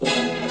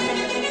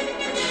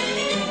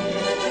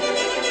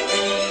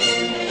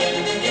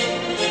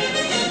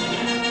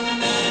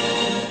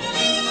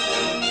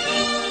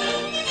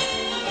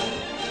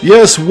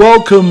Yes,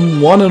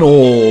 welcome one and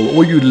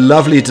all you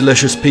lovely,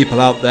 delicious people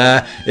out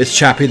there. It's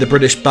Chappie the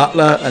British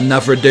Butler,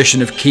 another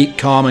edition of Keep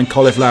Calm and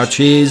Cauliflower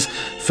Cheese.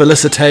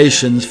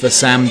 Felicitations for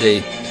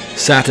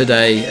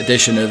Saturday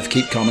edition of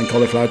Keep Calm and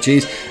Cauliflower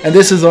Cheese. And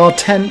this is our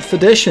 10th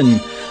edition,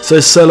 so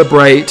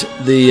celebrate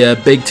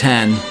the Big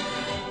 10,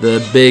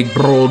 the big,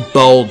 broad,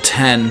 bold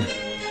 10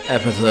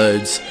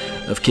 episodes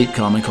of Keep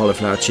Calm and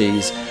Cauliflower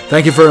Cheese.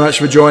 Thank you very much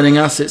for joining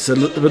us. It's a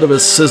little bit of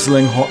a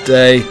sizzling hot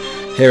day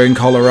here in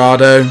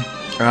Colorado.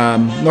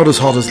 Not as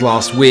hot as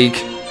last week.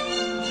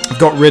 I've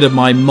got rid of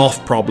my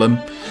moth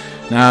problem.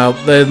 Now,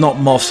 they're not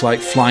moths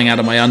like flying out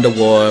of my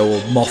underwear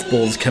or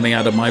mothballs coming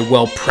out of my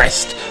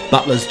well-pressed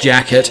butler's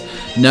jacket.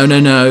 No.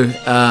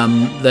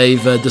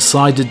 They've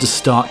decided to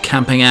start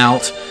camping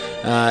out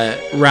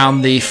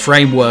around the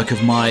framework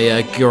of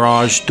my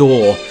garage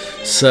door.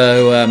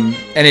 So,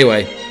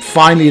 anyway,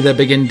 finally they're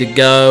beginning to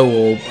go,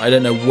 or I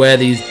don't know where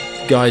these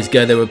guys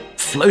go. They were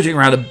floating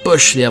around a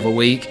bush the other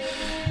week.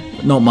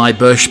 Not my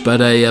bush, but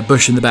a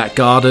bush in the back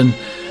garden,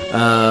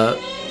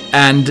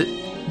 and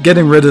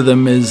getting rid of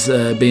them has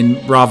been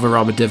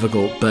rather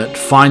difficult, but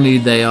finally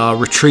they are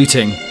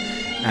retreating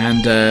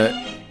and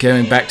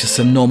going back to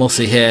some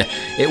normalcy here.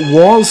 It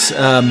was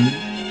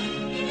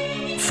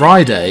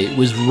Friday. It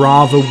was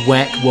rather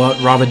wet,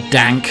 rather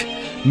dank,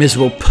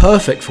 miserable,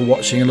 perfect for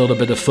watching a little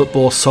bit of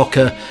football,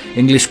 soccer.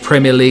 English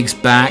Premier League's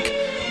back.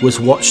 Was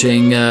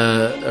watching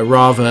a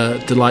rather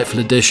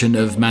delightful edition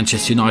of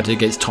Manchester United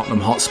against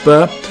Tottenham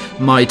Hotspur,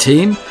 my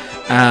team.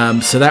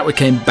 So that we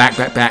came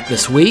back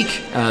this week.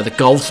 The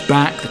golf's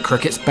back, the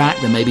cricket's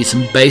back, there may be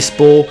some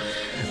baseball.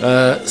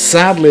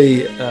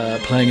 Sadly,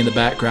 playing in the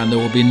background, there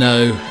will be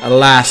no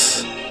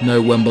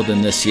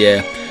Wimbledon this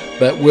year.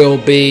 But we'll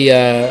be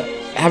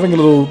having a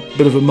little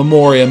bit of a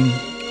memoriam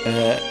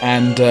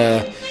and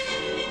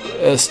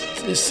a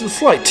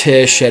slight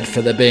tear shed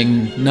for there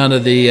being none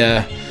of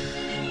the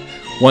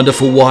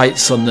wonderful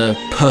whites on the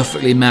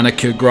perfectly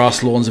manicured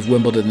grass lawns of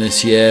Wimbledon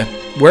this year.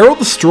 Where are all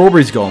the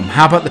strawberries gone?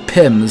 How about the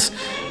Pimm's?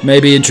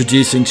 Maybe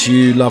introducing to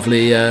you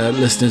lovely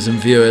listeners and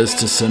viewers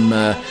to some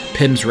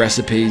Pimm's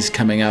recipes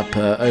coming up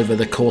over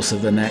the course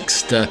of the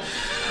next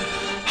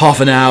half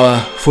an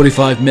hour,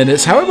 45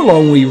 minutes, however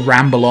long we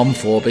ramble on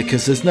for,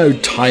 because there's no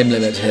time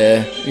limit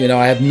here. You know,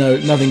 I have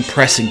nothing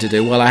pressing to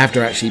do. Well, I have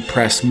to actually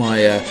press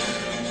my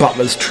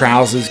butler's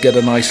trousers, get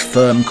a nice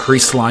firm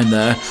crease line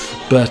there,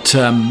 but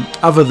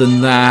other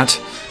than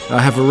that, I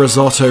have a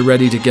risotto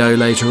ready to go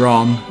later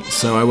on,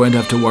 so I won't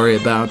have to worry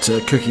about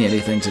cooking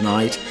anything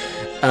tonight.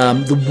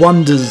 The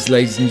wonders,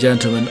 ladies and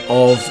gentlemen,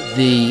 of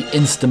the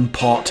Instant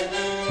Pot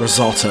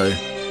risotto.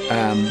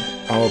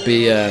 I'll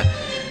be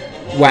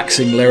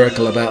waxing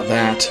lyrical about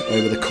that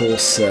over the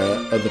course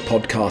of the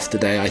podcast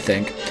today, I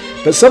think.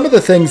 But some of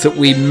the things that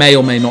we may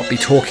or may not be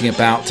talking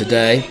about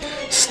today: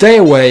 stay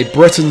away,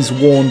 Britain's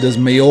warned as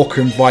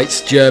Mallorca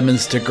invites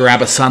Germans to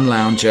grab a sun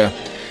lounger.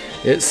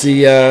 It's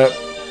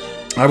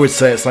I would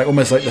say it's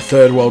almost like the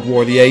Third World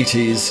War of the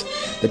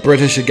 80s. The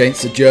British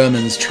against the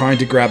Germans trying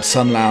to grab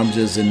sun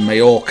loungers in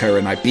Mallorca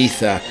and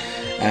Ibiza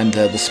and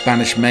the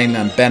Spanish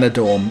mainland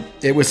Benidorm.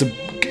 It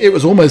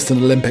was almost an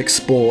Olympic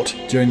sport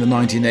during the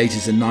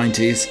 1980s and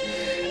 90s.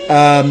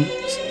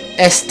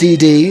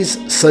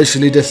 STDs,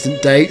 socially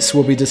distant dates,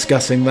 we'll be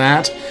discussing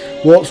that.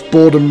 What's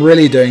boredom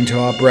really doing to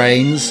our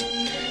brains?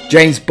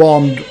 James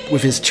Bond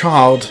with his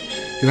child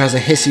who has a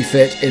hissy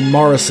fit in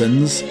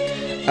Morrison's.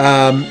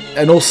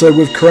 And also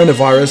with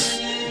coronavirus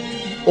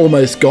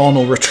almost gone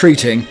or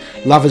retreating,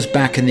 lovers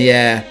back in the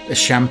air as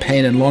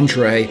champagne and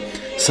lingerie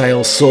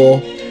sales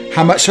soar.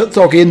 How much hot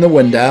dog in the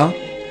window?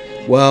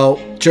 Well,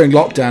 during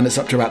lockdown it's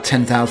up to about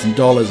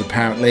 $10,000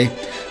 apparently.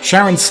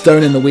 Sharon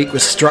Stone in the week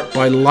was struck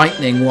by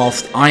lightning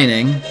whilst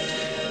ironing.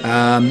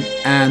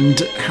 And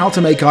how to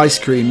make ice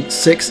cream,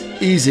 6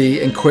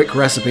 easy and quick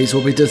recipes.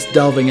 We'll be just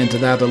delving into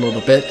that a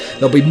little bit.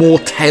 There'll be more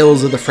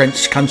tales of the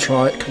French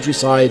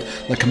countryside,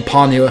 La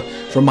Campagne,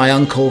 from my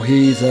uncle.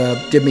 He's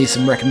given me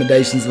some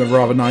recommendations and a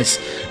rather nice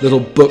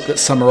little book that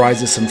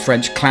summarises some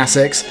French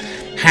classics.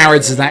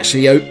 Harrods is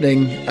actually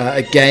opening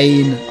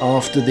again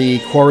after the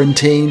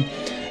quarantine.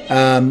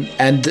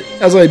 And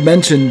as I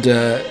mentioned,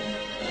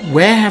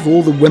 where have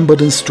all the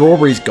Wimbledon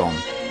strawberries gone?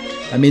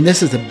 I mean,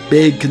 this is a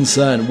big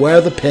concern. Where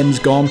are the Pimm's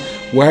gone?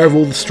 Where have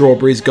all the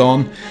strawberries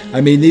gone? I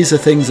mean, these are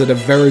things that are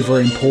very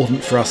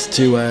important for us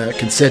to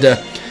consider.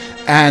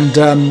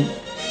 And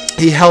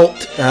he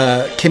helped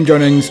Kim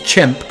Jong-un's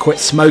chimp quit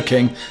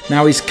smoking.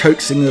 Now he's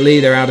coaxing the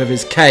leader out of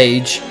his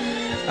cage.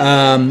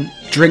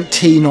 Drink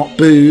tea, not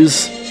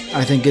booze,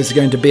 I think is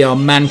going to be our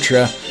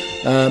mantra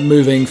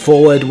moving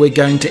forward. We're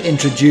going to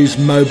introduce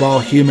mobile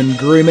human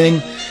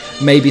grooming.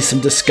 Maybe some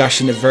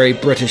discussion of very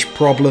British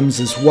problems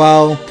as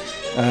well.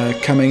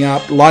 Coming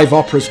up, live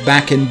opera's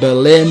back in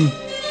Berlin.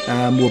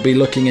 We'll be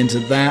looking into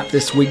that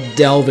this week,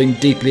 delving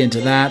deeply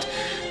into that.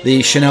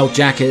 The Chanel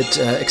jacket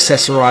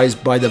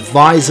accessorized by the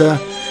visor.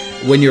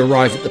 When you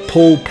arrive at the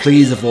pool,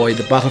 please avoid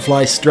the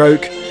butterfly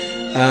stroke.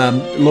 A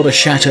lot of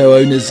chateau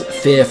owners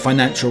fear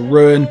financial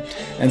ruin,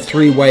 and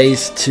 3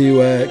 ways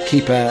to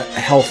keep a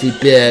healthy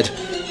beard.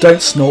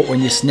 Don't snort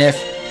when you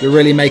sniff. you're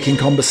really making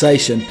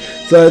conversation.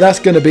 So that's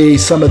going to be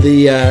some of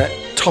the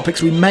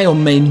topics we may or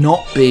may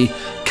not be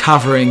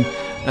covering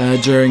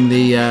during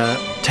the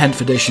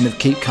 10th edition of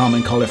Keep Calm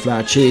and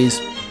Cauliflower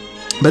Cheese.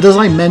 But as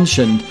I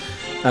mentioned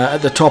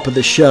at the top of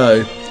the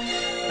show,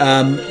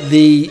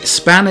 the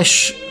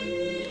Spanish,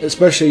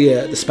 especially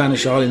the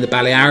Spanish island, the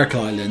Balearic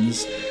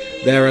Islands,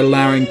 they're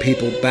allowing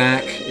people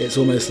back. It's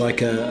almost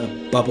like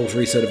a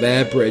bubble-free sort of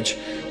air bridge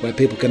where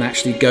people can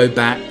actually go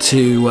back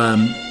to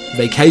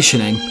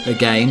vacationing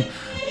again.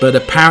 But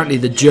apparently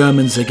the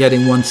Germans are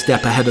getting one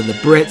step ahead of the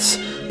Brits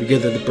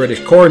because of the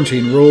British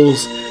quarantine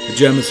rules. The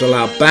Germans are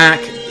allowed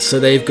back, so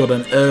they've got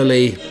an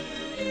early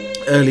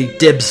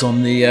dibs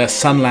on the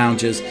sun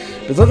loungers.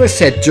 But as I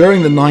said,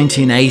 during the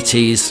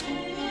 1980s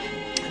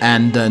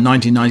and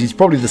 1990s,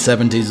 probably the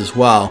 70s as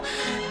well,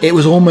 it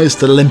was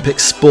almost Olympic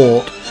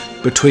sport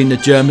between the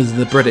Germans and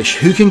the British.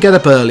 Who can get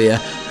up earlier?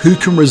 Who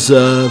can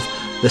reserve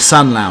the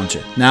sun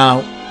lounger?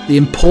 Now, the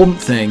important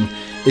thing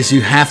is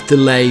you have to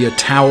lay your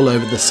towel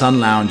over the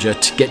sun lounger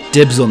to get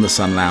dibs on the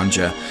sun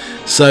lounger.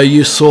 So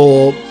you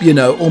saw,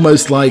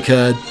 almost like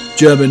a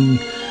German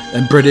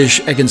and British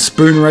egg and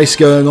spoon race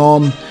going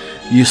on.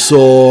 You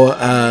saw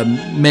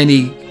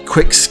many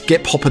quick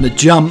skip, hop and the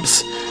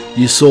jumps.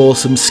 You saw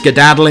some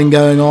skedaddling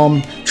going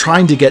on,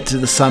 trying to get to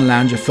the sun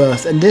lounger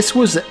first. And this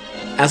was,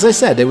 as I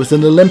said, it was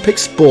an Olympic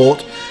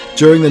sport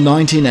during the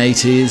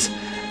 1980s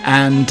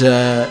and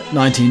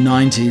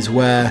 1990s,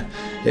 where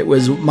it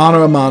was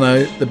mano a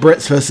mano, the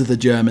Brits versus the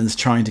Germans,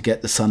 trying to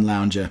get the sun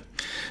lounger.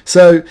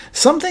 So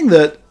something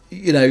that,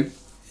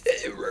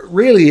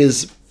 really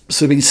is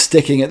sort of been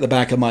sticking at the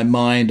back of my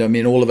mind. I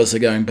mean, all of us are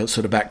going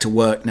sort of back to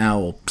work now,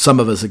 or some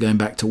of us are going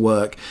back to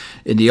work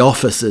in the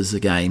offices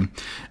again.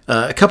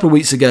 A couple of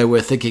weeks ago,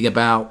 we're thinking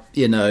about,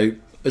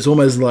 it's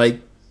almost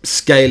like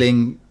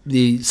scaling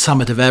the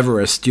summit of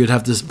Everest. You'd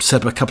have to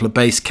set up a couple of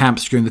base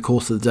camps during the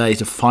course of the day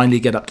to finally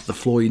get up to the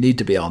floor you need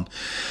to be on.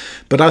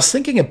 But I was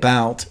thinking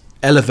about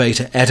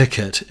elevator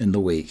etiquette in the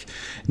week.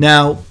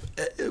 Now,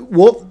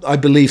 what I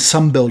believe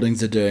some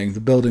buildings are doing, the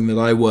building that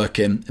I work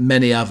in,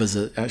 many others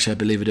actually I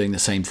believe are doing the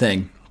same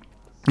thing.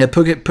 They're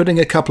putting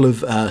a couple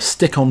of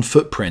stick-on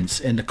footprints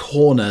in the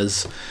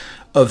corners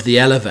of the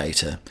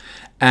elevator.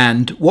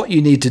 And what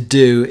you need to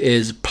do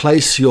is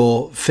place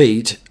your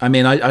feet. I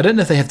mean, I don't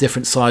know if they have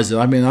different sizes.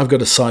 I mean, I've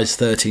got a size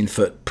 13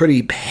 foot,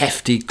 pretty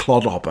hefty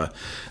clodhopper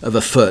of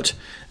a foot.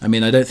 I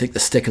mean, I don't think the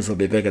stickers will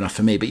be big enough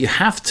for me, but you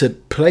have to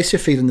place your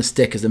feet on the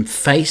stickers and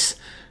face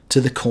to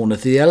the corner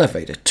of the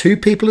elevator. 2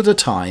 people at a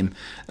time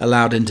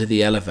allowed into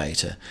the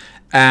elevator.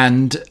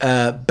 And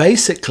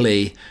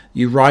basically,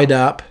 you ride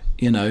up,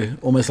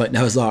 almost like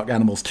Noah's Ark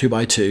animals, 2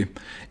 by 2,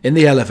 in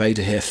the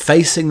elevator here,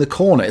 facing the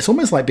corner. It's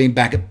almost like being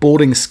back at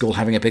boarding school,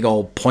 having a big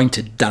old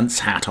pointed dunce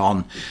hat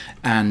on,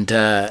 and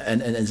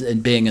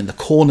being in the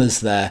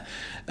corners there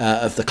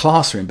of the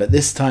classroom. But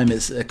this time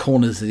it's the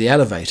corners of the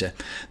elevator.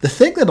 The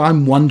thing that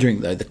I'm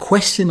wondering, though, the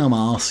question I'm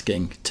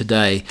asking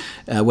today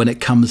when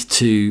it comes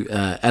to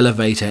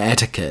elevator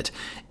etiquette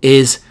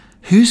is,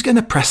 who's going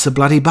to press the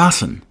bloody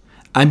button?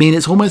 I mean,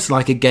 it's almost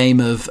like a game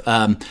of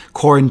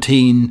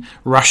quarantine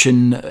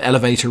Russian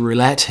elevator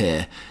roulette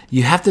here.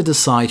 You have to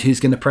decide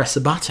who's going to press the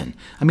button.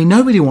 I mean,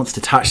 nobody wants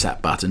to touch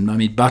that button. I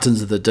mean,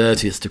 buttons are the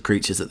dirtiest of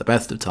creatures at the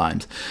best of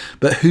times.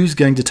 But who's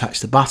going to touch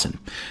the button?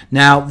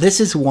 Now, this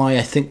is why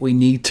I think we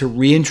need to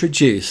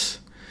reintroduce,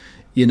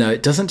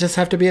 it doesn't just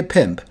have to be a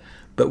pimp,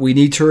 but we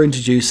need to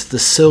reintroduce the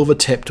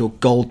silver-tipped or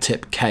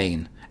gold-tipped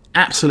cane.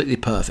 Absolutely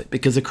perfect,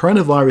 because the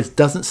coronavirus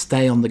doesn't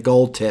stay on the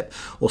gold tip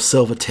or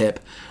silver tip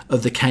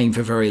of the cane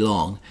for very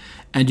long,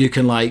 and you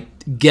can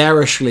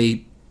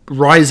garishly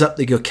rise up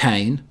your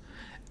cane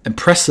and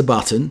press the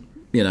button,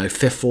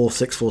 5th floor,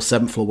 6th floor,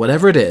 7th floor,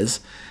 whatever it is,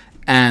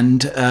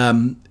 and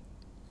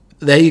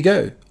there you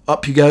go,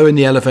 up you go in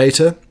the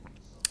elevator,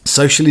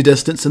 socially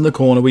distanced in the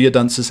corner with your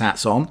dunce's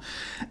hats on,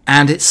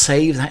 and it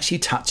saves actually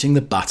touching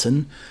the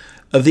button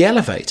of the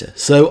elevator.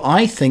 So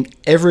I think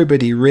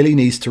everybody really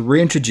needs to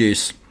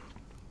reintroduce,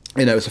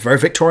 it's a very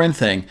Victorian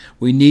thing.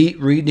 We need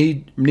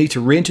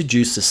to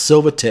reintroduce the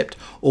silver-tipped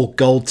or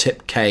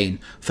gold-tipped cane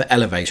for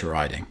elevator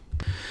riding.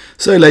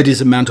 So,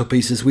 ladies and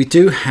mantelpieces, we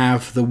do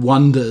have the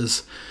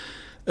wonders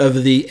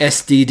of the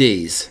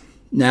SDDs.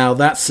 Now,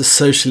 that's the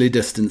socially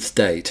distanced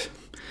date.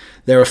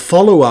 They're a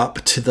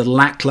follow-up to the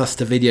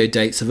lackluster video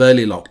dates of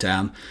early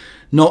lockdown,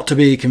 not to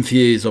be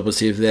confused,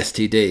 obviously, with the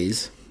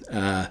STDs.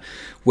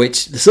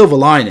 Which the silver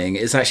lining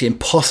is actually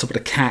impossible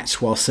to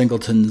catch while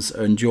singletons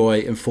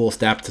enjoy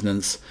enforced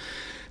abstinence.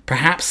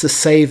 Perhaps the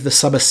Save the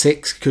Summer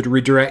Six could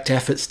redirect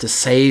efforts to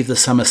save the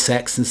summer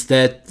sex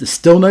instead. There's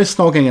still no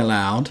snogging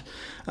allowed,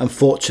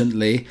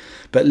 unfortunately,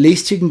 but at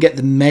least you can get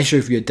the measure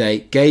of your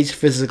date, gauge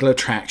physical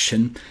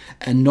attraction,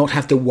 and not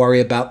have to worry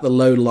about the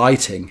low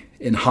lighting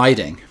in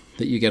hiding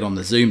that you get on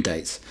the Zoom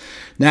dates.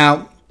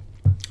 Now,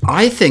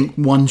 I think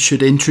one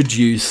should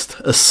introduce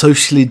a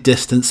socially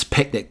distanced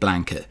picnic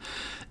blanket.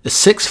 A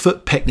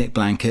 6-foot picnic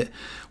blanket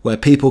where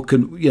people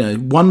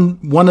can,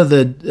 one of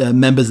the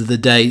members of the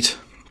date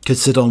could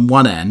sit on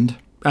one end.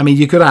 I mean,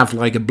 you could have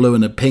like a blue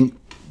and a pink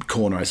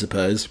corner, I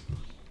suppose.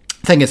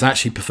 Thing is, I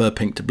actually prefer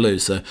pink to blue,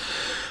 so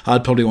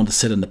I'd probably want to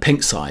sit on the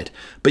pink side.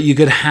 But you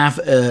could have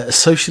a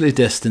socially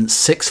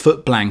distanced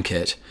 6-foot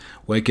blanket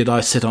where could I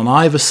sit on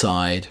either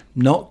side,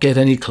 not get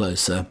any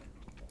closer.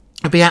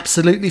 It'd be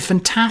absolutely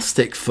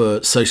fantastic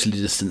for socially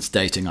distanced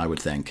dating, I would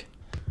think.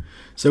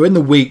 So in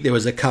the week, there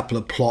was a couple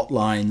of plot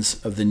lines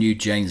of the new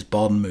James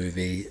Bond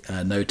movie,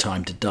 No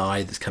Time to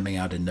Die, that's coming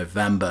out in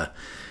November.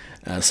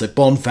 So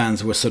Bond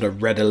fans were sort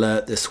of red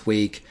alert this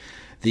week.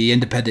 The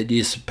Independent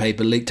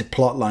newspaper leaked a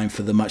plotline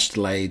for the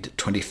much-delayed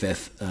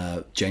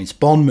 25th James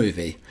Bond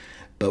movie.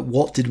 But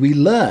what did we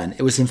learn?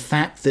 It was in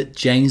fact that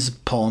James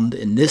Bond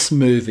in this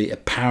movie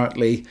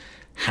apparently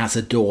has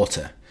a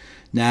daughter.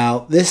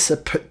 Now, this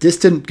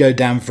didn't go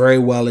down very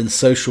well in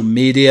social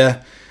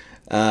media.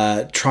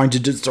 Trying to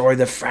destroy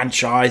the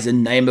franchise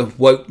in name of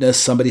wokeness,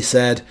 somebody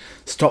said.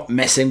 Stop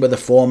messing with the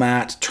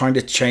format. Trying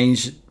to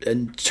change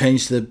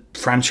the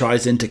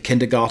franchise into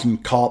Kindergarten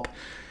Cop.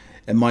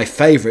 And my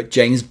favourite,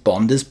 James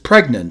Bond is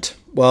pregnant.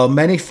 Well,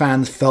 many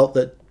fans felt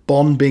that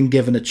Bond being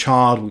given a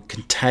child would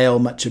curtail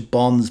much of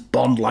Bond's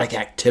Bond-like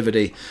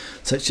activity,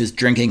 such as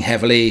drinking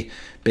heavily,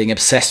 being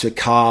obsessed with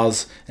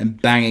cars,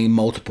 and banging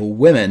multiple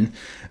women.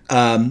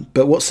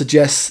 But what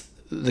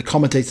the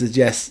commentator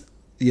suggests,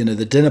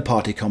 the dinner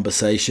party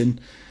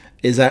conversation,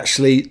 is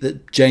actually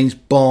that James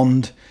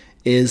Bond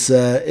is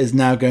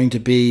now going to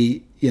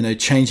be,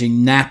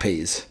 changing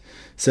nappies.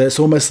 So it's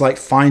almost like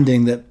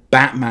finding that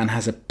Batman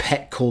has a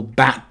pet called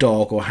Bat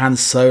Dog, or Han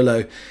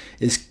Solo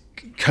is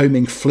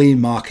combing flea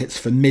markets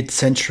for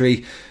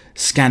mid-century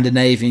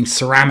Scandinavian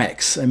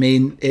ceramics. I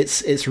mean,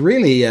 it's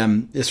really a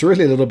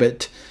little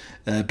bit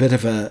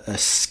of a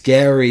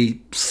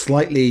scary,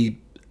 slightly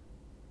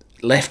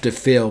left of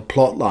field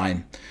plot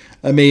line.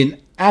 I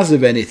mean, as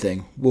of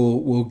anything,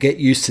 we'll get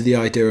used to the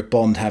idea of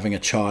Bond having a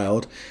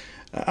child.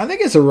 I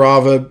think it's a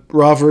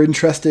rather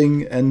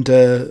interesting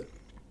and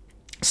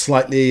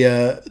slightly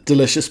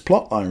delicious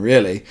plotline,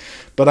 really.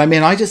 But I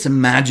mean, I just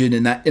imagine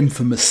in that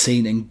infamous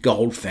scene in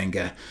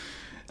Goldfinger,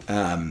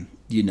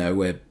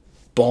 where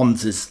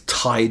Bond is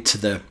tied to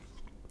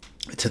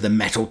the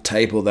metal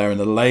table there, and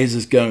the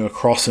lasers going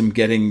across him,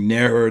 getting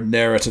nearer and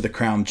nearer to the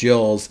crown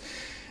jewels,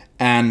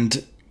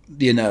 and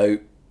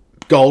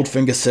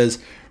Goldfinger says,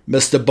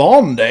 "Mr.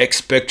 Bond, I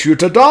expect you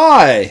to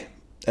die,"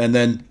 and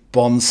then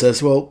Bond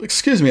says, "Well,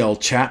 excuse me,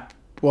 old chap,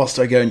 whilst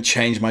I go and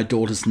change my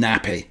daughter's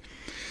nappy."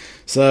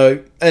 So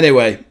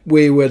anyway,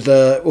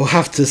 we'll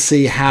have to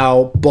see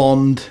how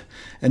Bond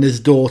and his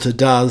daughter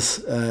does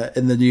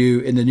in the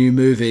new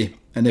movie,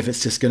 and if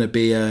it's just going to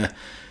be a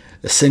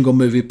single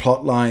movie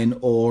plot line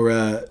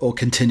or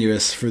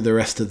continuous through the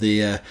rest of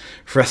the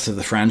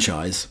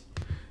franchise.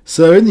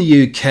 So in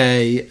the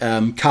UK,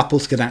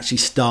 couples can actually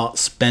start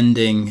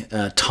spending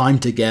time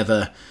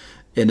together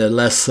in a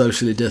less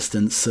socially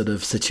distanced sort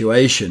of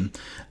situation.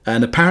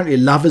 And apparently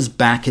love is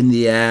back in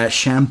the air.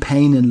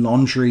 Champagne and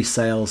lingerie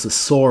sales are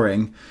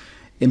soaring.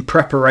 In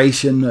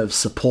preparation of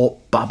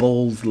support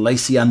bubbles,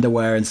 lacy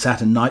underwear and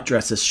satin night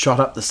dresses shot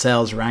up the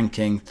sales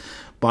ranking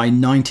by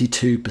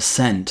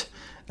 92%,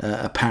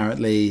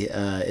 apparently,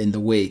 in the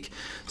week.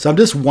 So I'm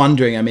just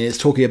wondering, I mean, it's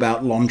talking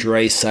about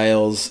lingerie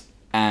sales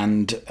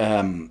and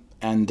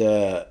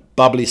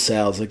bubbly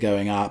sales are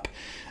going up.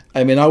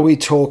 I mean, are we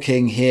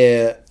talking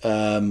here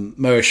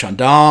Moët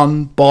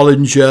Chandon,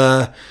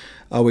 Bollinger?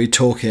 Are we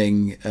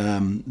talking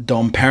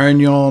Dom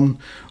Perignon?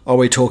 Are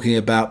we talking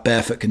about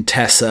Barefoot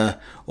Contessa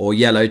or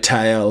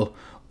Yellowtail?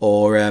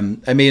 Or,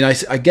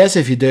 I guess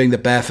if you're doing the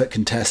Barefoot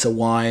Contessa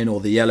wine or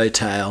the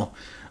Yellowtail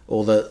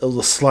or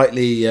the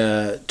slightly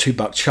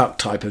 $2 Chuck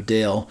type of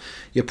deal,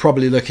 you're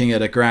probably looking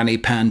at a granny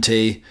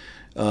panty,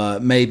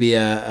 maybe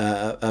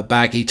a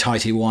baggy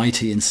tighty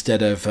whitey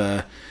instead of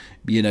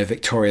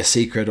Victoria's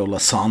Secret or La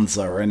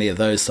Sansa or any of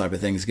those type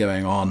of things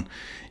going on.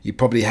 You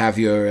probably have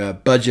your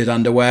budget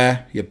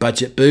underwear, your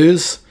budget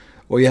booze,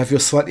 or you have your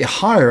slightly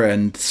higher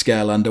end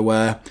scale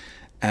underwear,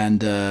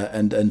 and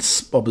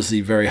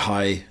obviously very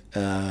high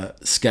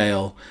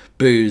scale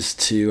booze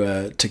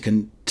to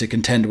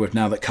contend with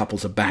now that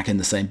couples are back in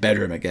the same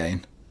bedroom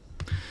again.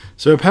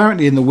 So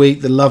apparently in the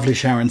week, the lovely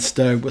Sharon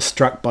Stone was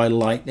struck by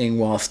lightning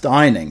whilst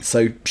ironing.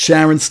 So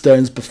Sharon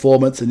Stone's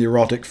performance in the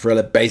erotic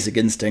thriller Basic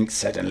Instinct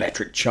set an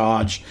electric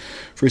charge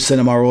through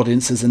cinema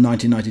audiences in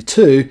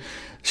 1992.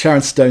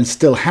 Sharon Stone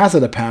still has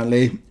it,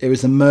 apparently. It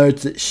was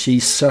emerged that she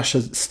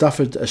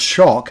suffered a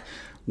shock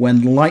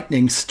when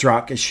lightning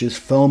struck as she was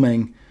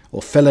filling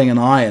an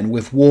iron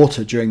with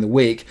water during the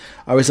week.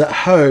 "I was at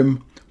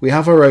home, we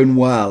have our own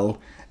well,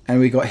 and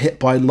we got hit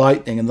by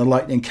lightning, and the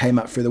lightning came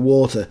up through the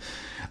water."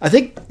 I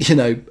think,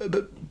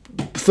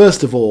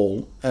 first of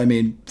all, I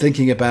mean,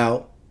 thinking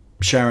about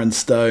Sharon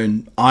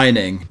Stone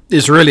ironing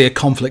is really a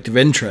conflict of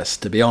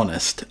interest, to be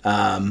honest.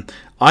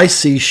 I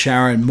see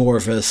Sharon more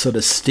of a sort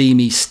of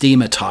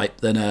steamer type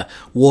than a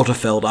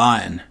water-filled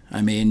iron.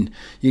 I mean,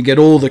 you get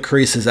all the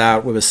creases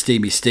out with a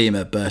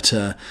steamer, but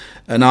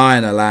An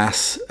iron,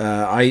 alas,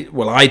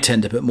 I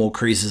tend to put more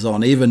creases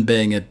on. Even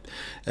being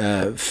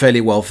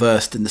fairly well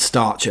versed in the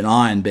starch and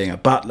iron, being a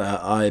butler,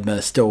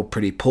 I'm still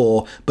pretty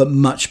poor, but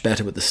much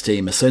better with the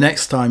steamer. So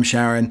next time,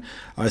 Sharon,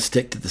 I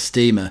stick to the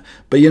steamer.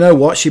 But you know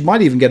what? She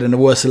might even get a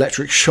worse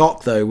electric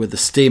shock, though, with the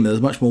steamer.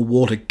 There's much more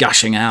water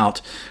gushing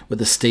out with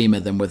the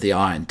steamer than with the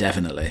iron,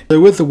 definitely. So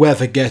with the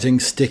weather getting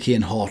sticky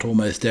and hot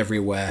almost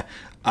everywhere,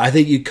 I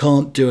think you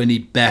can't do any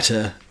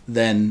better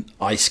than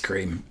ice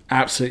cream.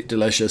 Absolutely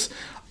delicious.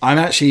 I'm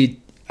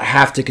actually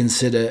have to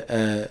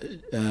consider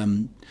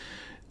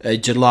a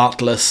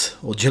gelatless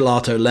or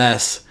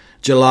gelato-less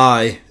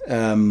July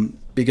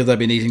because I've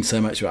been eating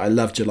so much. I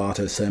love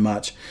gelato so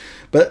much.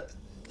 But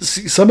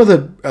some of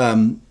the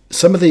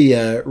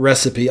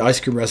ice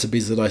cream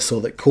recipes that I saw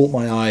that caught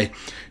my eye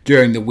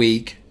during the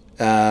week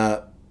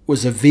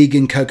was a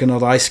vegan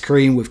coconut ice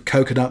cream with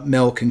coconut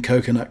milk and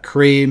coconut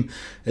cream,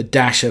 a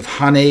dash of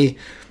honey.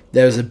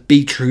 There's a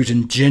beetroot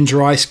and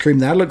ginger ice cream.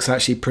 That looks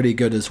actually pretty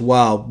good as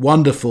well.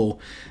 Wonderful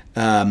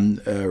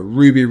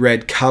ruby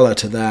red color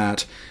to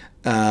that.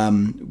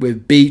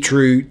 With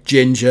beetroot,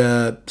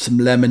 ginger, some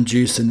lemon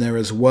juice in there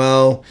as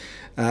well.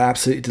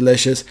 Absolutely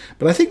delicious.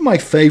 But I think my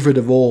favorite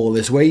of all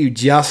is where you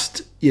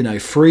just,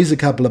 freeze a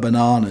couple of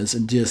bananas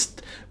and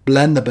just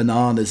blend the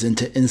bananas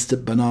into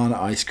instant banana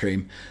ice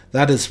cream.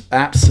 That is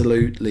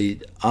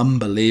absolutely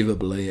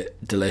unbelievably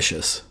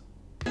delicious.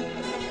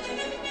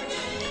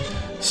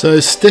 So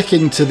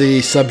sticking to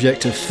the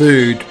subject of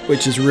food,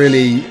 which is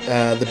really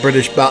the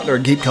British butler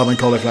and keep calm and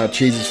cauliflower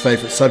cheese's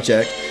favourite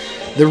subject,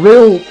 the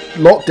real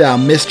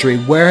lockdown mystery,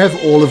 where have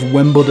all of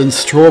Wimbledon's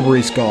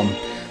strawberries gone?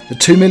 The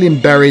 2 million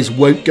berries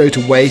won't go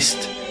to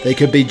waste. They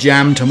could be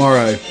jam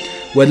tomorrow.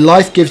 When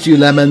life gives you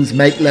lemons,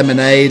 make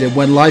lemonade, and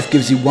when life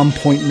gives you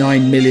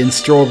 1.9 million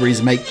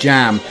strawberries, make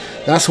jam.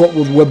 That's what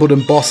will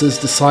Wimbledon bosses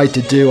decide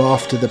to do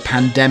after the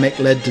pandemic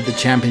led to the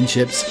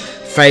championships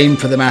famed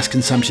for the mass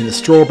consumption of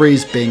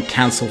strawberries being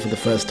cancelled for the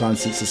first time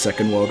since the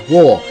Second World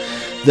War.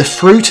 The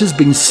fruit has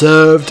been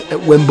served at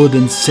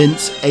Wimbledon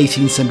since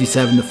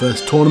 1877, the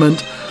first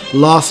tournament.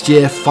 Last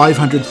year,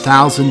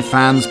 500,000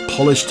 fans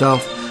polished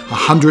off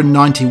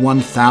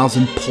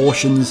 191,000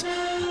 portions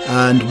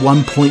and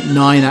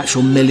 1.9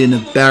 actual million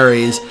of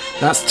berries.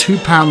 That's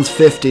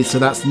 £2.50, so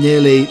that's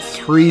nearly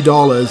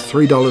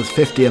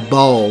 $3.50 a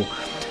bowl.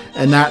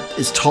 And that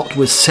is topped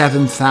with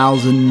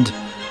 7,000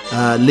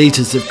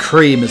 litres of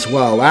cream as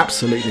well.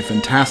 Absolutely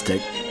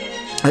fantastic.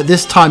 At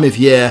this time of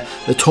year,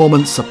 the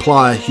tournament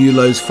supplier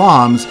Hewlow's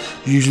Farms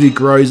usually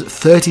grows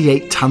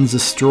 38 tonnes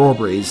of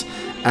strawberries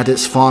at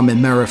its farm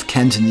in Merriff,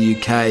 Kent in the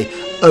UK,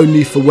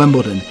 only for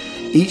Wimbledon.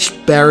 Each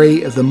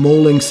berry of the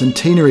Malling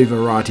Centenary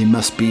variety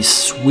must be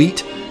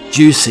sweet,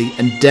 juicy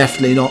and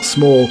definitely not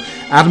small.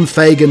 Adam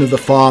Fagan of the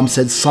farm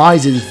said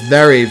size is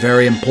very,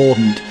 very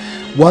important.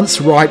 Once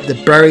ripe,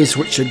 the berries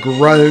which are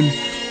grown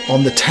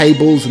on the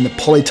tables and the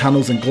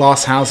polytunnels and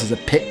glass houses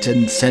are picked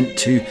and sent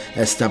to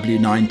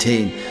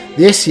SW19.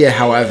 This year,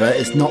 however,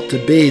 is not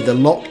to be. The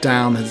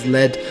lockdown has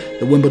led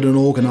the Wimbledon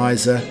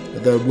organiser,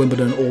 the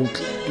Wimbledon All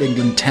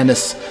England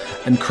Tennis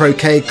and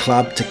Croquet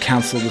Club, to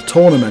cancel the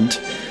tournament.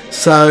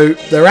 So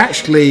they're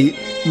actually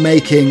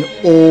making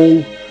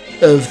all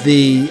of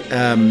the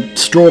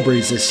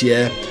strawberries this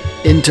year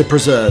into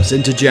preserves,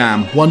 into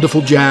jam.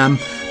 Wonderful jam.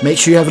 Make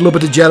sure you have a little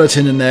bit of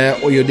gelatin in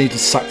there, or you'll need to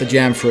suck the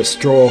jam for a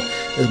straw,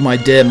 as my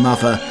dear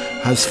mother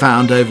has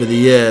found over the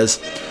years.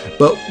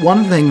 But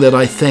one thing that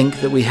I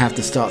think that we have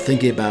to start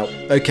thinking about,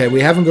 okay,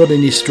 we haven't got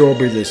any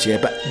strawberries this year,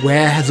 but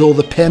where has all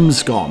the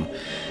Pimm's gone?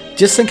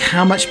 Just think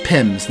how much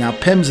Pimm's. Now,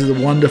 Pimm's is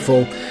a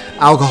wonderful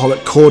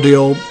alcoholic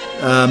cordial,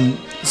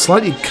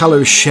 slightly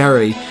coloured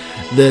sherry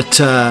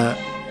that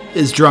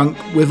is drunk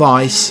with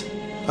ice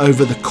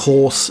over the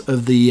course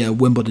of the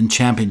Wimbledon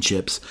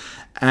Championships,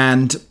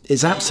 and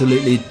it's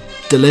absolutely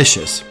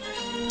delicious.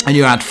 And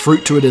you add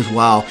fruit to it as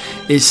well.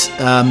 It's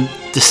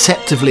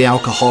deceptively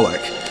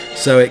alcoholic,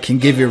 so it can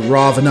give you a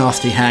rather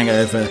nasty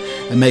hangover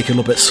and make it a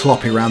little bit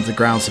sloppy around the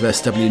grounds of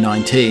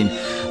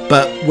SW19.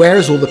 But where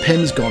has all the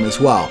Pimm's gone as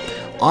well?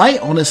 I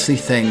honestly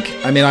think,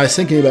 I was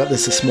thinking about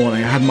this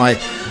morning. I had my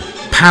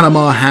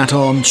Panama hat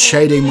on,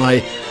 shading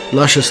my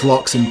luscious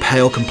locks and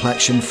pale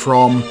complexion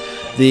from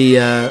the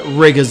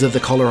rigours of the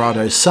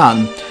Colorado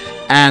sun,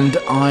 and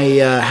I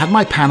had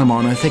my Panama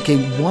on. I'm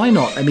thinking, why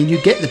not?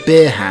 You get the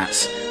beer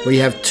hats where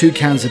you have 2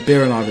 cans of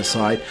beer on either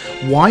side.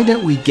 Why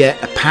don't we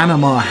get a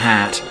Panama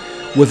hat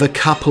with a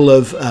couple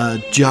of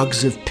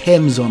jugs of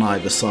Pimm's on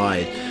either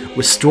side,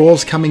 with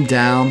straws coming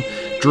down,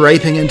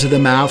 draping into the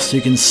mouth so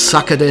you can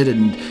suck at it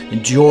and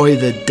enjoy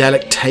the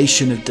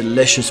delectation of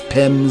delicious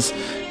Pimm's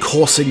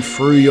coursing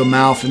through your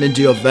mouth and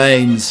into your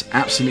veins.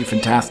 Absolutely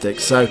fantastic.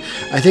 So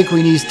I think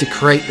we need to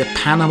create the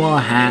Panama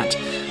hat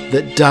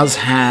that does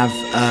have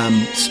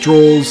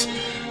straws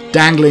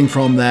dangling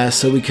from there,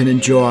 so we can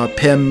enjoy our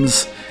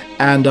Pimm's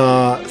and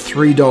our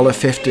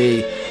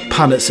 $3.50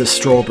 punnets of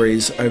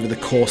strawberries over the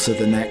course of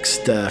the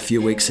next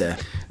few weeks here.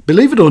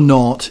 Believe it or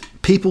not,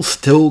 people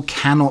still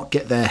cannot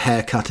get their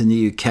hair cut in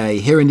the UK.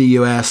 Here in the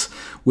US,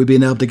 we've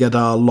been able to get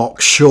our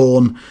lock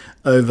shorn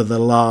over the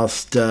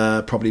last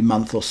probably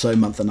month or so,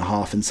 month and a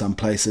half in some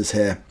places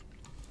here.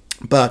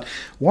 But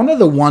one of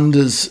the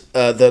wonders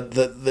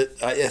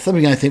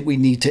something I think we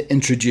need to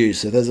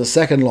introduce, if there's a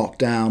second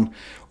lockdown,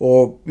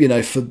 or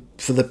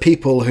for the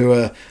people who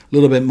are a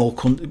little bit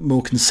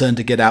more concerned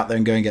to get out there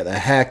and go and get their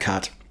hair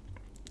cut,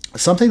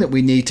 something that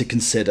we need to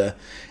consider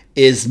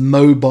is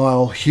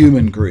mobile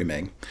human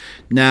grooming.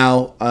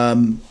 Now,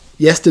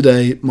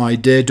 yesterday, my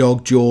dear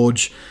dog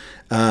George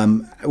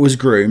was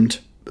groomed,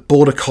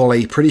 border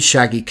collie, pretty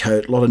shaggy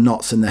coat, a lot of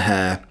knots in the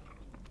hair.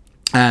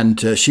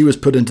 And she was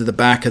put into the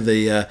back of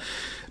the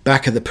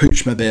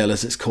Poochmobile,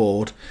 as it's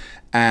called,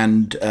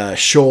 and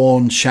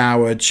shorn,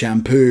 showered,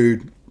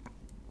 shampooed,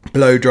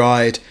 blow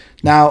dried.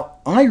 Now,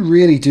 I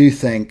really do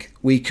think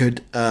we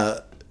could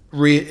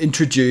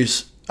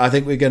reintroduce. I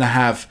think we're going to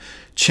have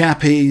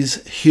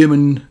Chappie's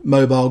human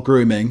mobile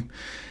grooming.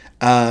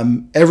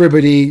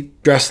 Everybody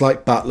dressed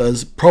like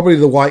butlers, probably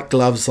the white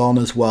gloves on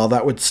as well.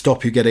 That would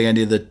stop you getting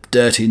any of the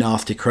dirty,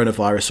 nasty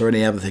coronavirus or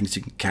any other things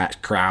you can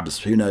catch, crabs,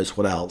 who knows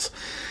what else.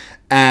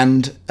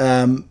 And,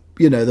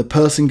 the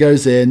person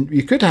goes in.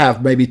 You could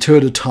have maybe two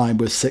at a time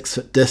with 6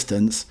 foot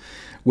distance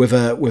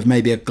with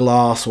maybe a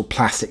glass or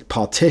plastic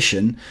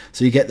partition.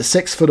 So you get the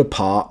 6 foot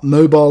apart,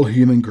 mobile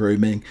human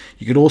grooming.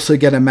 You could also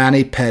get a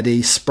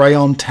mani-pedi, spray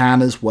on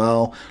tan as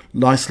well.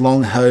 Nice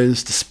long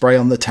hose to spray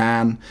on the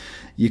tan.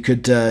 You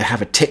could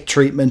have a tick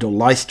treatment or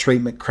lice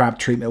treatment, crab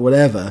treatment,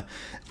 whatever.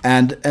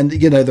 And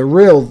the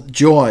real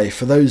joy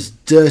for those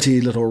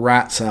dirty little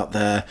rats out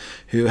there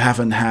who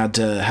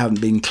haven't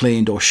been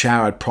cleaned or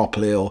showered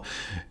properly, or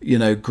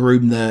not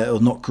groomed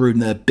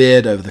their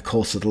beard over the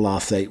course of the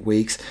last 8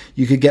 weeks,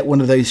 you could get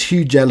one of those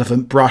huge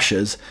elephant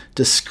brushes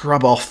to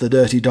scrub off the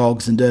dirty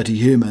dogs and dirty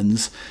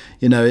humans.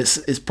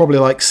 It's probably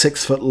like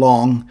 6 foot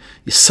long.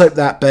 You soak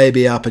that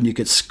baby up and you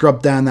could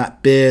scrub down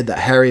that beard, that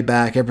hairy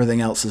back,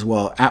 everything else as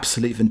well.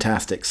 Absolutely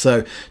fantastic.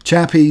 So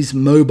Chappie's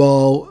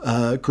mobile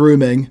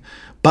grooming,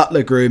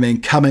 butler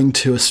grooming, coming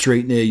to a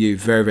street near you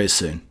very, very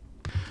soon.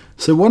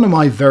 So one of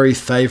my very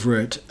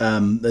favourite,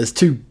 there's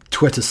 2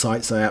 Twitter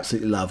sites I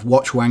absolutely love.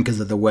 Watch Wankers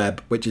of the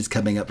Web, which is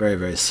coming up very,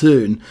 very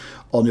soon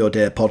on your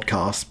dear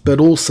podcast, but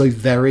also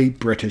Very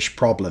British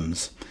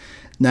Problems.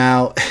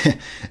 Now,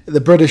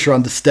 the British are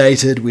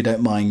understated. We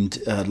don't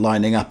mind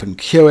lining up and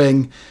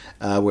queuing.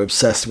 We're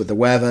obsessed with the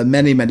weather,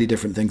 many, many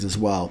different things as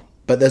well.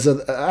 But there's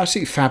an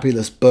absolutely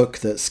fabulous book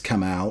that's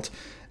come out,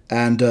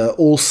 and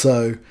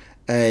also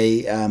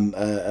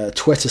a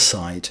Twitter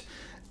site,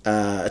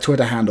 a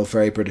Twitter handle,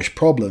 Very British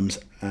Problems,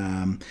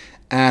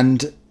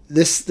 and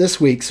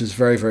this week's was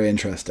very, very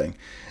interesting.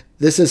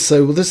 This is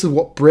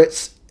what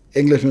Brits,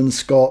 Englishmen,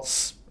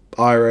 Scots,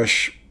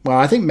 Irish. Well,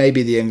 I think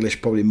maybe the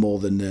English probably more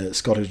than the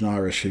Scottish and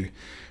Irish,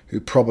 who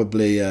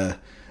probably a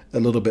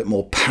little bit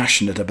more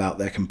passionate about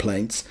their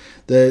complaints.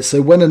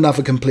 So when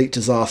another complete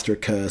disaster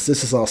occurs,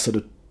 this is our sort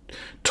of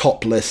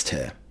top list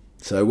here.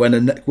 So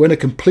when a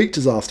complete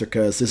disaster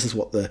occurs, this is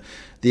what the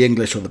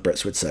English or the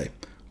Brits would say.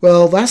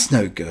 Well, that's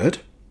no good.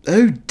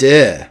 Oh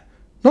dear.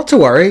 Not to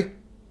worry.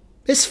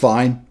 It's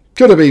fine.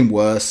 Could have been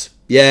worse.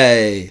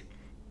 Yay.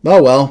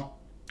 Oh well.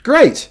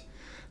 Great.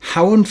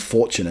 How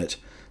unfortunate.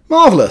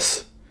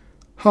 Marvellous.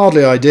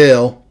 Hardly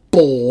ideal.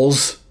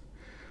 Balls.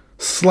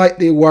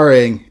 Slightly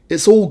worrying.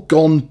 It's all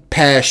gone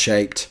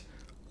pear-shaped.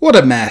 What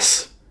a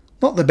mess.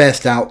 Not the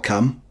best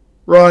outcome.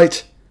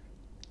 Right.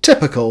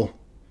 Typical.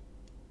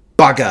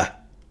 Bugger.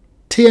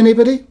 Tea,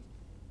 anybody?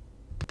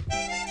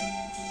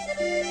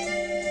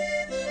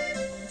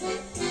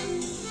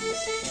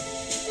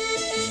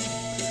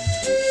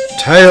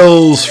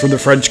 Tales from the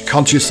French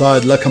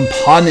countryside, La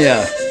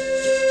Campagne.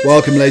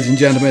 Welcome, ladies and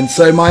gentlemen.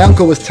 So my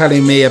uncle was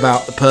telling me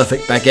about the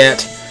perfect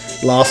baguette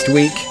last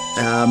week.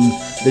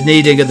 The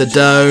kneading of the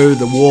dough,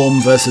 the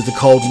warm versus the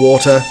cold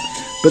water.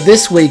 But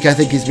this week I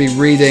think he's been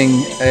reading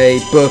a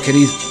book, and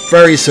he's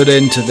very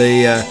into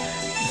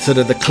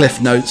the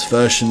Cliff Notes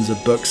versions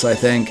of books, I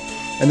think.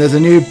 And there's a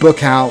new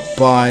book out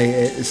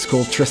it's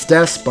called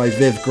Tristesse by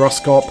Viv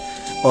Groskop,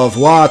 Au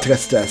revoir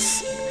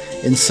Tristesse,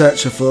 in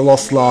search of the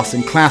lost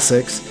lasting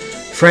classics.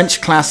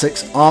 French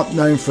classics aren't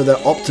known for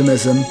their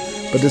optimism,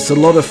 but it's a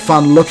lot of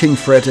fun looking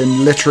for it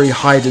in literary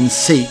hide and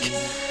seek.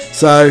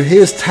 So he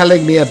was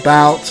telling me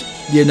about,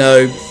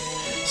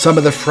 some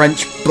of the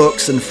French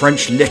books and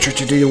French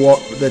literature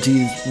that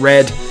he's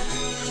read.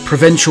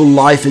 Provincial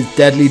life is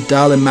deadly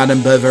dull in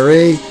Madame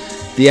Bovary.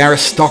 The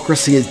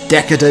aristocracy is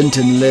decadent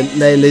in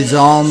Les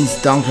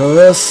Légendes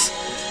d'Anqueros.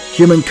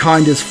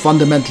 Humankind is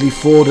fundamentally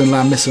flawed in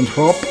La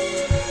Misanthrope.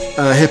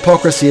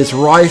 Hypocrisy is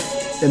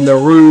rife in Le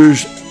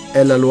Rouge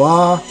et le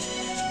Noir.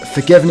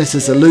 Forgiveness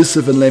is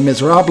elusive in Les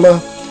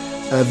Miserables.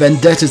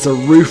 Vendettas are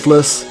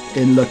ruthless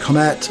in Le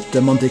Comte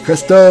de Monte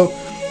Cristo.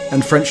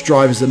 And French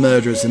drivers are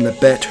murderers in Le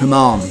Bête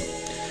Humaine.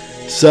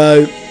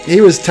 So he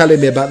was telling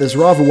me about this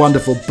rather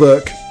wonderful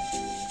book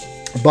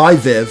by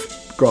Viv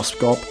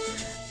Groskop,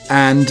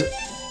 and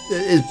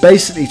is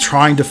basically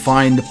trying to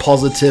find the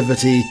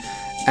positivity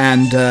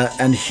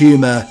and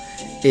humour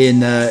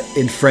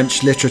in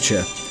French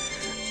literature.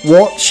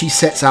 what she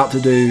sets out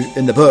to do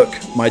in the book,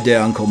 my dear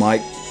Uncle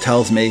Mike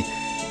tells me,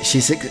 she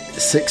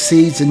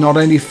succeeds in not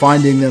only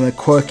finding them a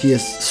quirky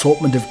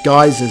assortment of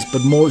guises,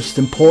 but most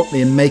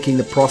importantly in making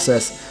the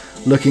process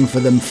looking for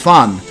them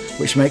fun,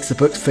 which makes the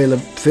book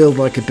feel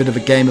like a bit of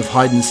a game of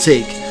hide and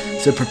seek.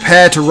 So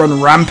prepare to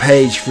run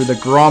rampage through the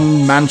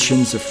grand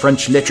mansions of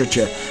French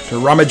literature, to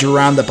rummage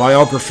around the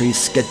biographies,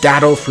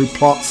 skedaddle through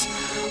plots,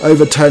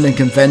 overturning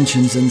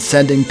conventions and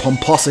sending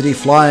pomposity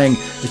flying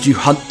as you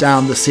hunt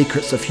down the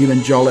secrets of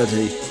human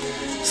jollity.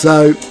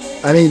 So,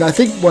 I mean, I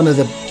think one of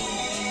the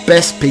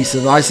best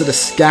pieces, I sort of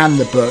scanned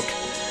the book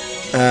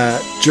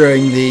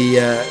during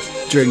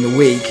the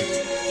week,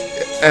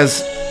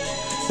 as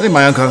I think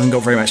my uncle hasn't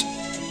got very much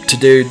to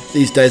do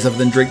these days other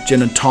than drink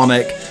gin and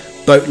tonic,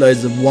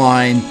 boatloads of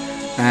wine,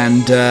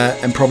 and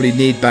probably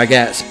need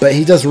baguettes, but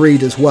he does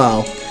read as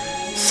well.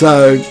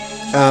 So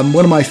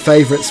one of my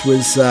favourites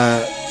was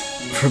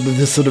from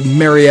this sort of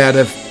myriad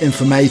of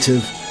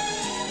informative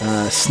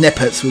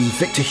snippets was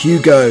Victor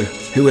Hugo,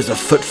 who was a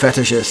foot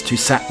fetishist who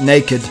sat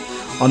naked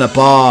on a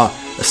bar,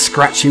 a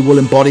scratchy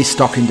woolen body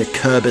stocking to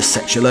curb his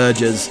sexual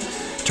urges,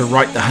 to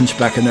write The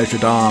Hunchback of Notre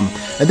Dame.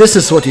 And this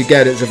is what you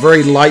get. It's a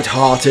very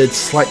light-hearted,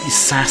 slightly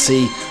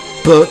sassy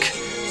book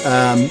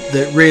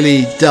that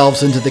really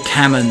delves into the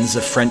canons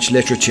of French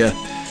literature.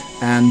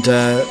 And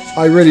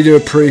I really do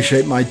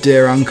appreciate my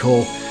dear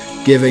uncle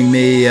giving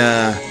me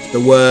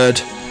the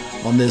word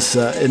on this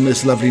in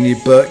this lovely new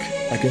book.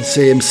 I can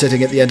see him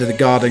sitting at the end of the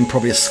garden,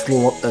 probably a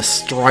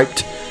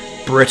striped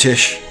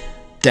British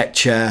deck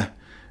chair,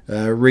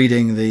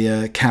 reading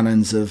the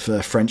canons of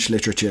French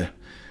literature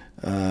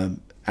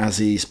as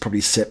he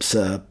probably sips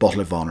a bottle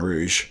of Vin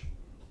Rouge.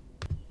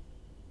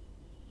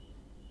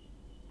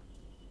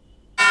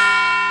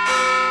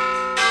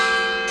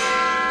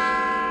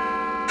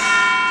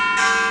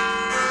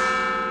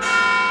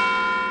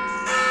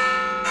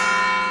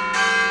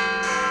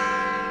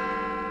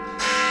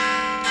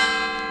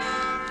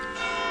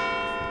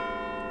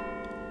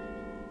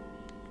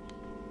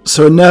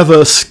 So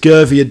another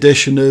scurvy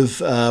edition of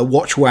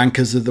Watch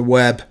Wankers of the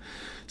Web.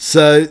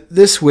 So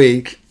this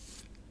week,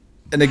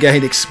 and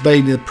again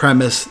explaining the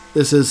premise,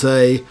 this is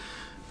a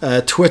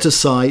Twitter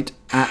site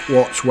at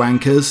Watch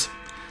Wankers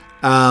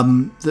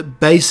that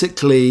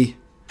basically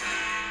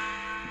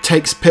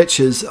takes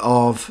pictures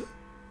of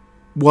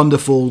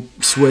wonderful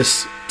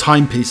Swiss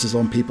timepieces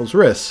on people's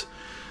wrists.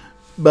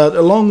 But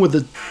along with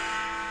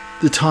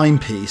the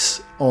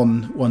timepiece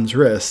on one's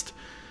wrist,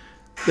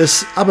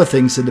 there's other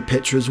things in the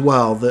picture as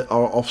well that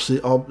are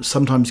obviously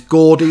sometimes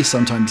gaudy,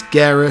 sometimes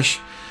garish.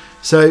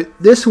 So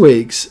this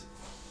week's,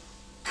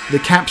 the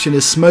caption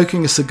is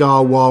 "Smoking a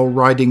cigar while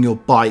riding your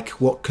bike,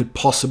 what could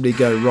possibly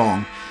go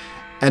wrong?"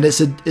 And it's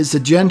a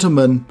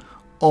gentleman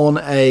on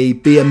a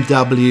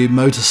BMW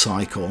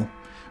motorcycle,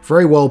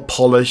 very well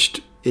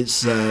polished.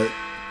 It's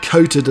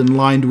coated and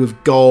lined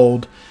with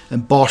gold,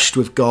 embossed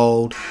with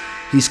gold.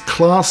 He's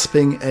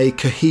clasping a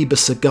Cohiba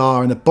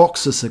cigar and a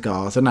box of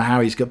cigars. I don't know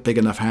how he's got big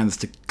enough hands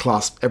to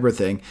clasp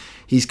everything.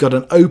 He's got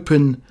an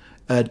open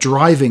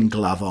driving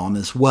glove on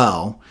as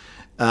well.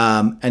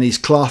 And he's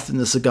clasping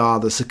the cigar.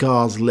 The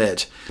cigar's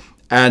lit.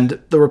 And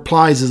the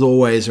replies, as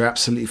always, are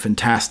absolutely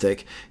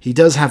fantastic. He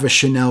does have a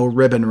Chanel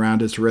ribbon around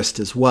his wrist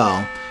as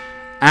well.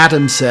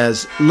 Adam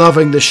says,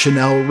 loving the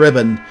Chanel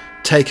ribbon,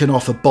 taken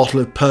off a bottle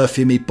of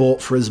perfume he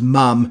bought for his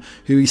mum,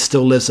 who he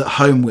still lives at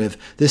home with.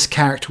 This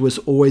character was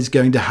always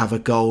going to have a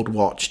gold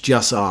watch,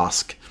 just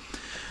ask.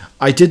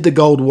 I did the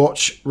gold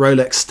watch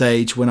Rolex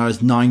stage when I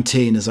was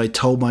 19, as I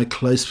told my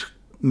close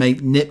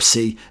mate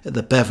Nipsey at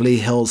the Beverly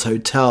Hills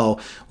Hotel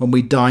when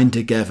we dined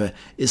together.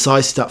 It's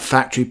iced up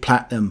factory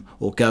platinum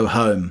or go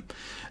home.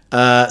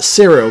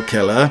 Serial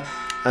killer.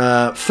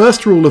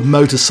 First rule of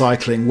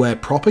motorcycling, wear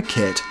proper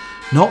kit,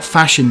 not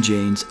fashion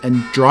jeans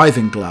and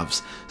driving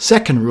gloves.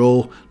 Second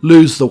rule,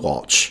 lose the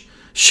watch.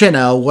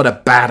 Chanel, what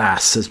a badass,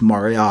 says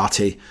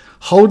Moriarty.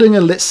 Holding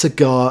a lit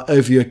cigar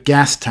over your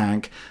gas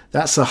tank,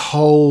 that's a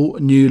whole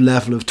new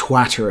level of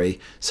twattery,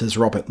 says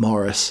Robert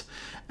Morris.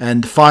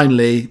 And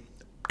finally,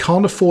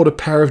 can't afford a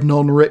pair of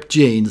non-ripped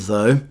jeans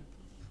though.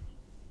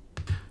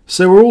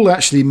 So we're all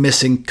actually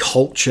missing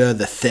culture,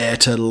 the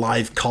theatre,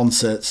 live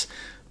concerts.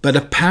 But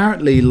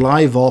apparently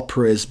live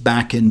opera is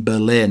back in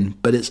Berlin,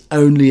 but it's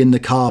only in the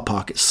car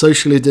park. It's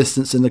socially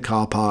distanced in the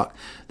car park.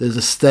 There's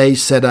a stage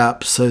set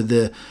up so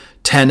the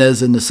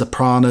tenors and the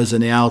sopranos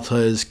and the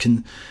altos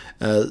can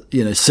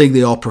sing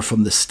the opera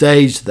from the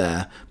stage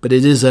there, but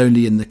it is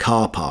only in the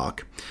car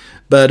park.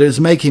 But it was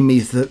making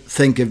me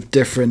think of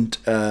different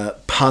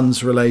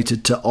puns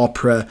related to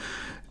opera,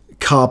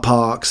 car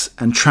parks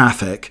and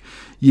traffic.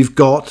 You've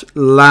got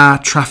La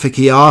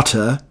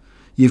Trafficciata,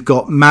 you've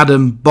got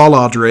Madame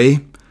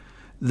Bollardry.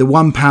 The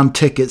 £1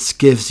 tickets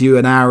gives you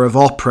an hour of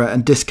opera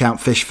and discount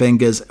fish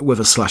fingers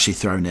with a slushy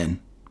thrown in.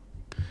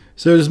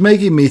 So it was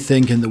making me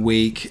think in the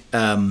week,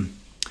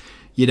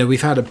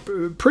 we've had a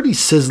pretty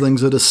sizzling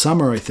sort of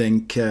summer, I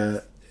think,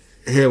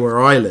 here where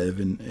I live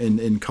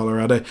in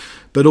Colorado,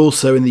 but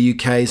also in the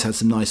UK has had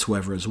some nice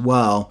weather as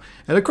well.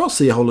 And across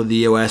the whole of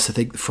the US, I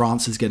think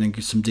France is getting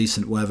some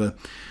decent weather.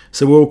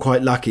 So we're all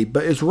quite lucky.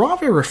 But it's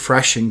rather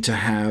refreshing to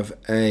have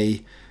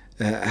a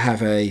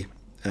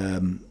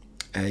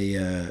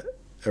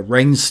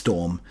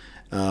rainstorm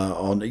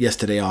on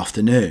yesterday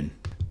afternoon.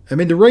 I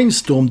mean, the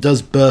rainstorm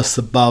does burst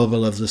the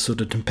bubble of the sort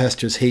of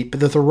tempestuous heat, but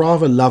there's a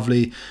rather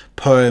lovely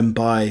poem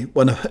by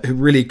one of a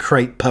really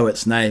great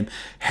poet's name,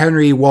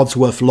 Henry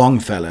Wadsworth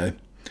Longfellow.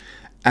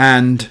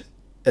 And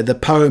the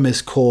poem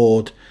is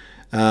called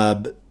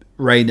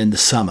Rain in the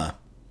Summer.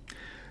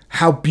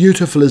 How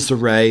beautiful is the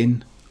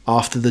rain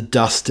after the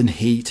dust and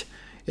heat,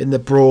 in the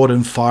broad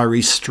and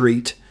fiery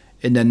street,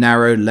 in the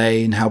narrow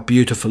lane, how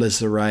beautiful is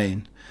the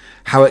rain.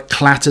 How it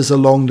clatters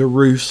along the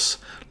roofs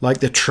like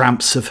the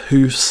tramps of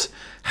hoofs,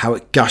 how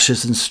it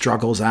gushes and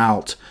struggles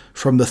out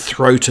from the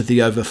throat of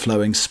the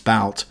overflowing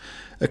spout.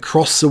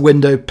 Across the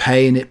window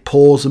pane it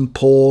pours and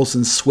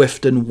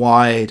swift and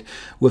wide,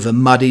 with a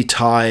muddy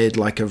tide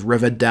like a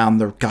river down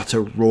the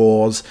gutter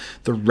roars,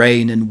 the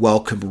rain and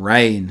welcome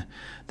rain.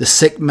 The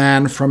sick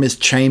man from his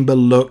chamber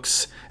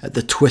looks at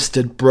the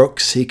twisted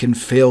brooks, he can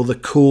feel the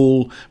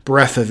cool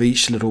breath of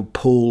each little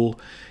pool.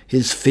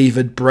 His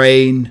fevered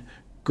brain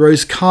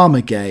grows calm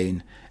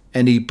again,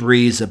 and he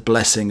breathes a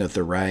blessing of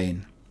the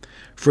rain.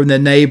 From the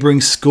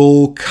neighbouring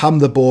school come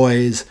the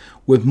boys,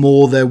 with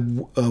more their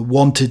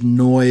wonted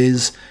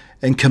noise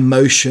and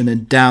commotion,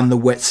 and down the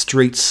wet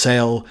streets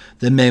sail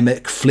the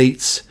mimic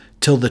fleets,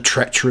 till the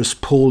treacherous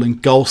pool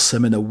engulfs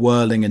them in a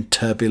whirling and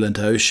turbulent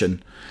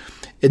ocean.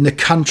 In the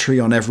country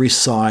on every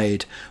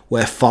side,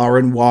 where far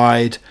and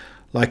wide,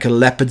 like a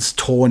leopard's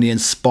tawny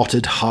and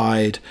spotted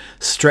hide,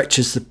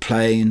 stretches the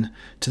plain,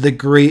 to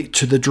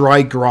the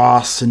dry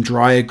grass and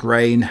drier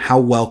grain, how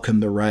welcome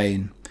the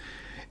rain.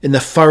 In the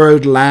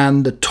furrowed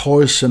land the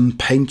toilsome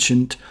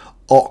patient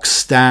ox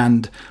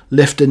stand,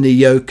 lifting the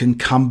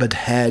yoke-encumbered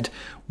head,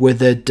 with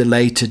their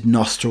dilated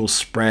nostrils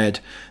spread.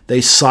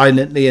 They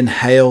silently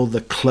inhale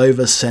the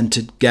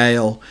clover-scented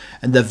gale,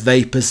 and the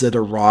vapours that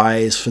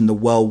arise from the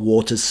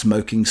well-watered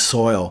smoking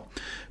soil.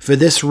 For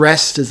this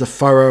rest is a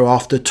furrow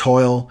after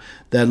toil.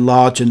 Their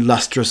large and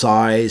lustrous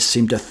eyes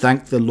seem to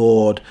thank the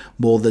Lord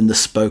more than the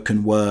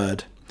spoken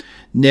word.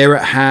 Near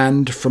at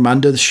hand, from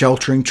under the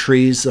sheltering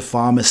trees, the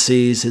farmer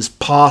sees his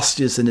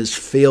pastures and his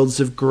fields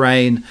of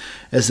grain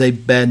as they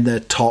bend their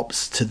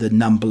tops to the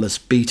numberless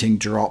beating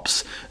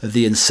drops of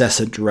the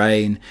incessant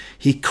rain.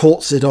 He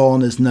courts it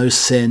on as no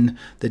sin,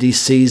 that he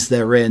sees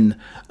therein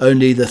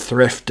only the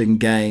thrift and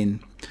gain.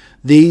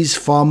 These,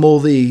 far more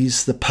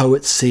these, the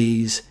poet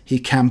sees. He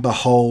can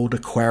behold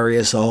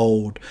Aquarius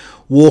old,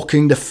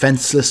 walking the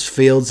fenceless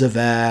fields of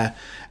air,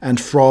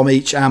 and from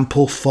each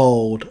ample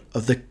fold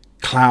of the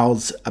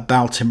clouds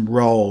about him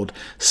rolled,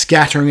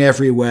 scattering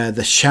everywhere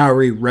the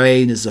showery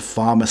rain as the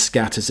farmer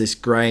scatters his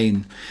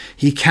grain.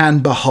 He can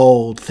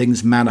behold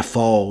things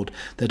manifold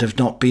that have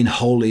not been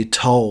wholly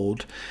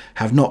told,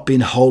 have not been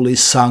wholly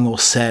sung or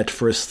said,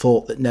 for his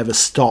thought that never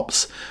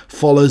stops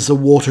follows the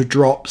water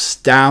drops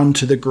down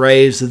to the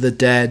graves of the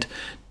dead,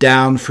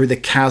 down through the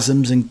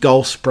chasms and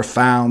gulfs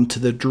profound to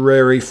the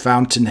dreary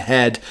fountain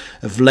head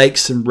of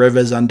lakes and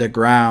rivers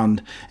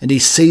underground, and he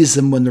sees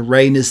them when the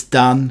rain is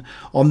done,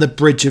 on the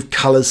bridge of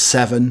colours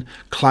seven,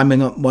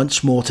 climbing up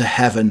once more to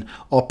heaven,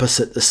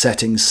 opposite the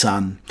setting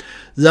sun.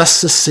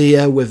 Thus the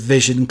seer, with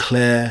vision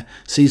clear,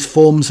 sees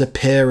forms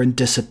appear and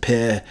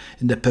disappear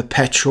in the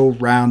perpetual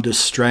round of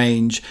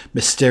strange,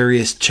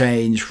 mysterious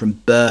change, from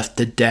birth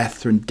to death,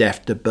 from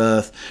death to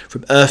birth,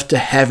 from earth to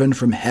heaven,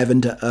 from heaven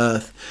to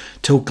earth,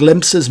 till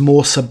glimpses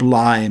more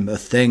sublime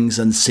of things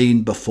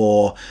unseen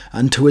before,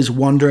 unto his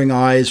wondering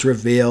eyes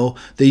reveal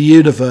the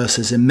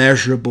universe's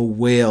immeasurable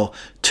wheel,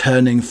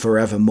 turning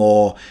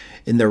forevermore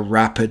in the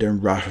rapid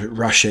and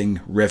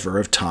rushing river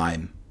of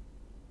time.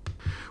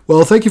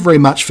 Well, thank you very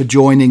much for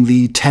joining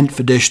the 10th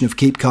edition of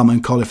Keep Calm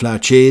and Cauliflower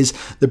Cheese.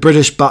 The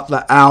British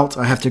butler out.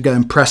 I have to go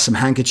and press some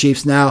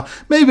handkerchiefs now.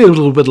 Maybe a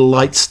little bit of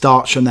light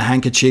starch on the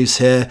handkerchiefs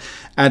here.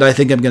 And I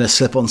think I'm going to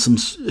slip on some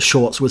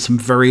shorts with some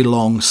very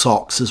long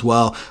socks as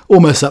well,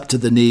 almost up to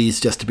the knees,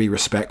 just to be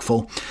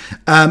respectful.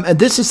 And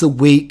this is the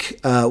week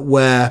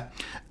where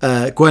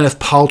Gwyneth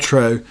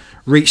Paltrow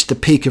reached the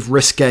peak of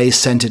risque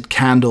scented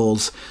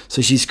candles.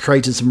 So she's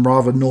created some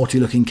rather naughty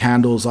looking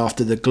candles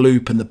after the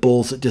gloop and the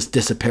balls that just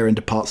disappear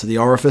into parts of the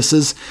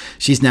orifices.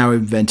 She's now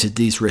invented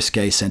these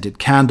risque scented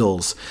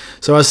candles.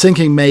 So I was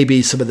thinking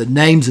maybe some of the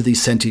names of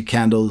these scented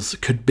candles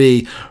could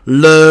be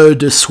L'eau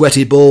de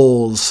sweaty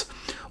balls,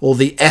 or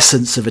the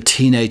essence of a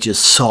teenager's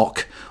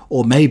sock,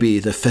 or maybe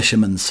the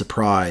fisherman's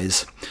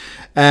surprise.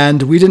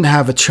 And we didn't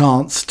have a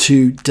chance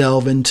to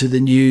delve into the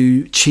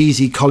new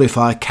cheesy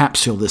cauliflower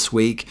capsule this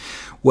week,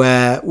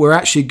 where we're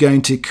actually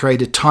going to create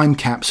a time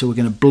capsule. We're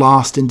going to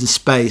blast into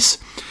space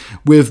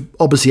with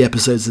obviously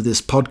episodes of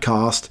this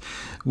podcast,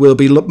 We'll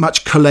be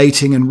much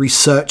collating and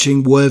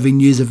researching worthy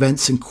news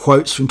events and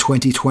quotes from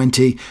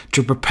 2020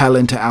 to propel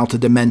into outer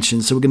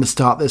dimensions. So we're going to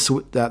start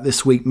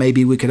this week.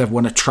 Maybe we could have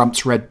one of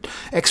Trump's red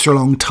extra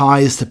long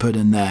ties to put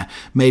in there.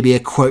 Maybe a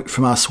quote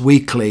from Us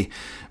Weekly.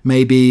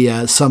 Maybe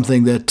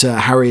something that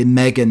Harry and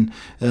Meghan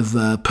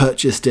have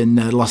purchased in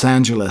Los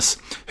Angeles.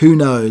 Who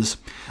knows?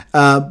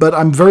 But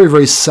I'm very,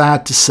 very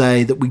sad to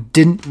say that we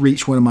didn't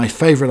reach one of my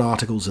favourite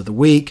articles of the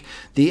week,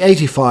 the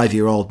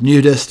 85-year-old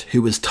nudist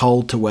who was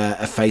told to wear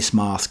a face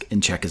mask in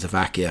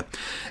Czechoslovakia.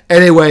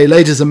 Anyway,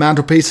 ladies and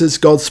mantelpieces,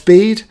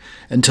 Godspeed.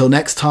 Until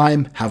next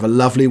time, have a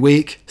lovely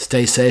week.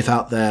 Stay safe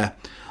out there.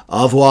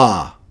 Au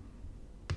revoir.